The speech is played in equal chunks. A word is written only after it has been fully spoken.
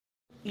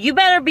You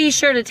better be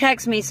sure to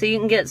text me so you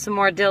can get some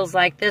more deals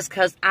like this,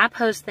 because I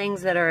post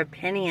things that are a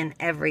penny and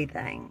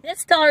everything.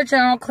 This Dollar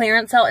General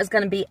clearance sale is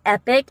going to be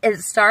epic. It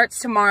starts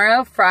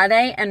tomorrow,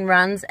 Friday, and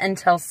runs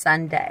until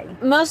Sunday.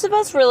 Most of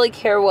us really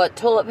care what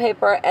toilet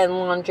paper and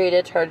laundry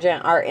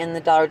detergent are in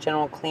the Dollar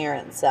General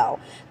clearance sale.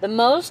 The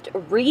most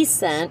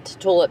recent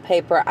toilet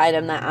paper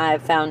item that I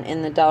have found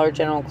in the Dollar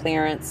General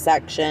clearance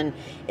section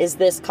is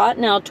this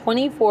Cottonelle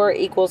 24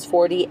 equals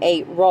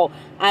 48 roll.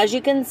 As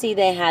you can see,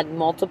 they had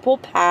multiple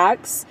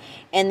packs,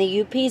 and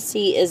the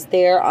UPC is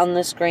there on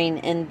the screen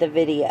in the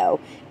video.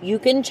 You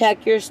can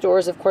check your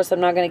stores. Of course,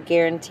 I'm not going to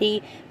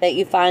guarantee that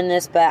you find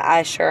this, but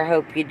I sure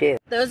hope you do.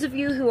 Those of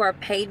you who are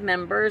paid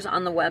members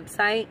on the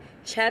website,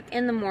 check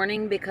in the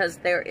morning, because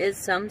there is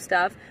some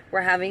stuff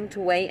we're having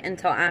to wait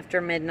until after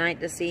midnight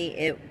to see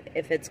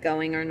if it's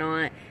going or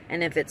not,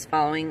 and if it's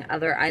following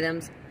other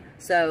items.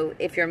 So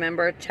if you're a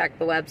member, check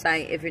the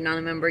website. If you're not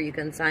a member, you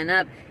can sign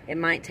up. It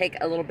might take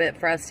a little bit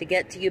for us to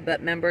get to you,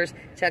 but members,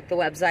 check the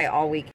website all week.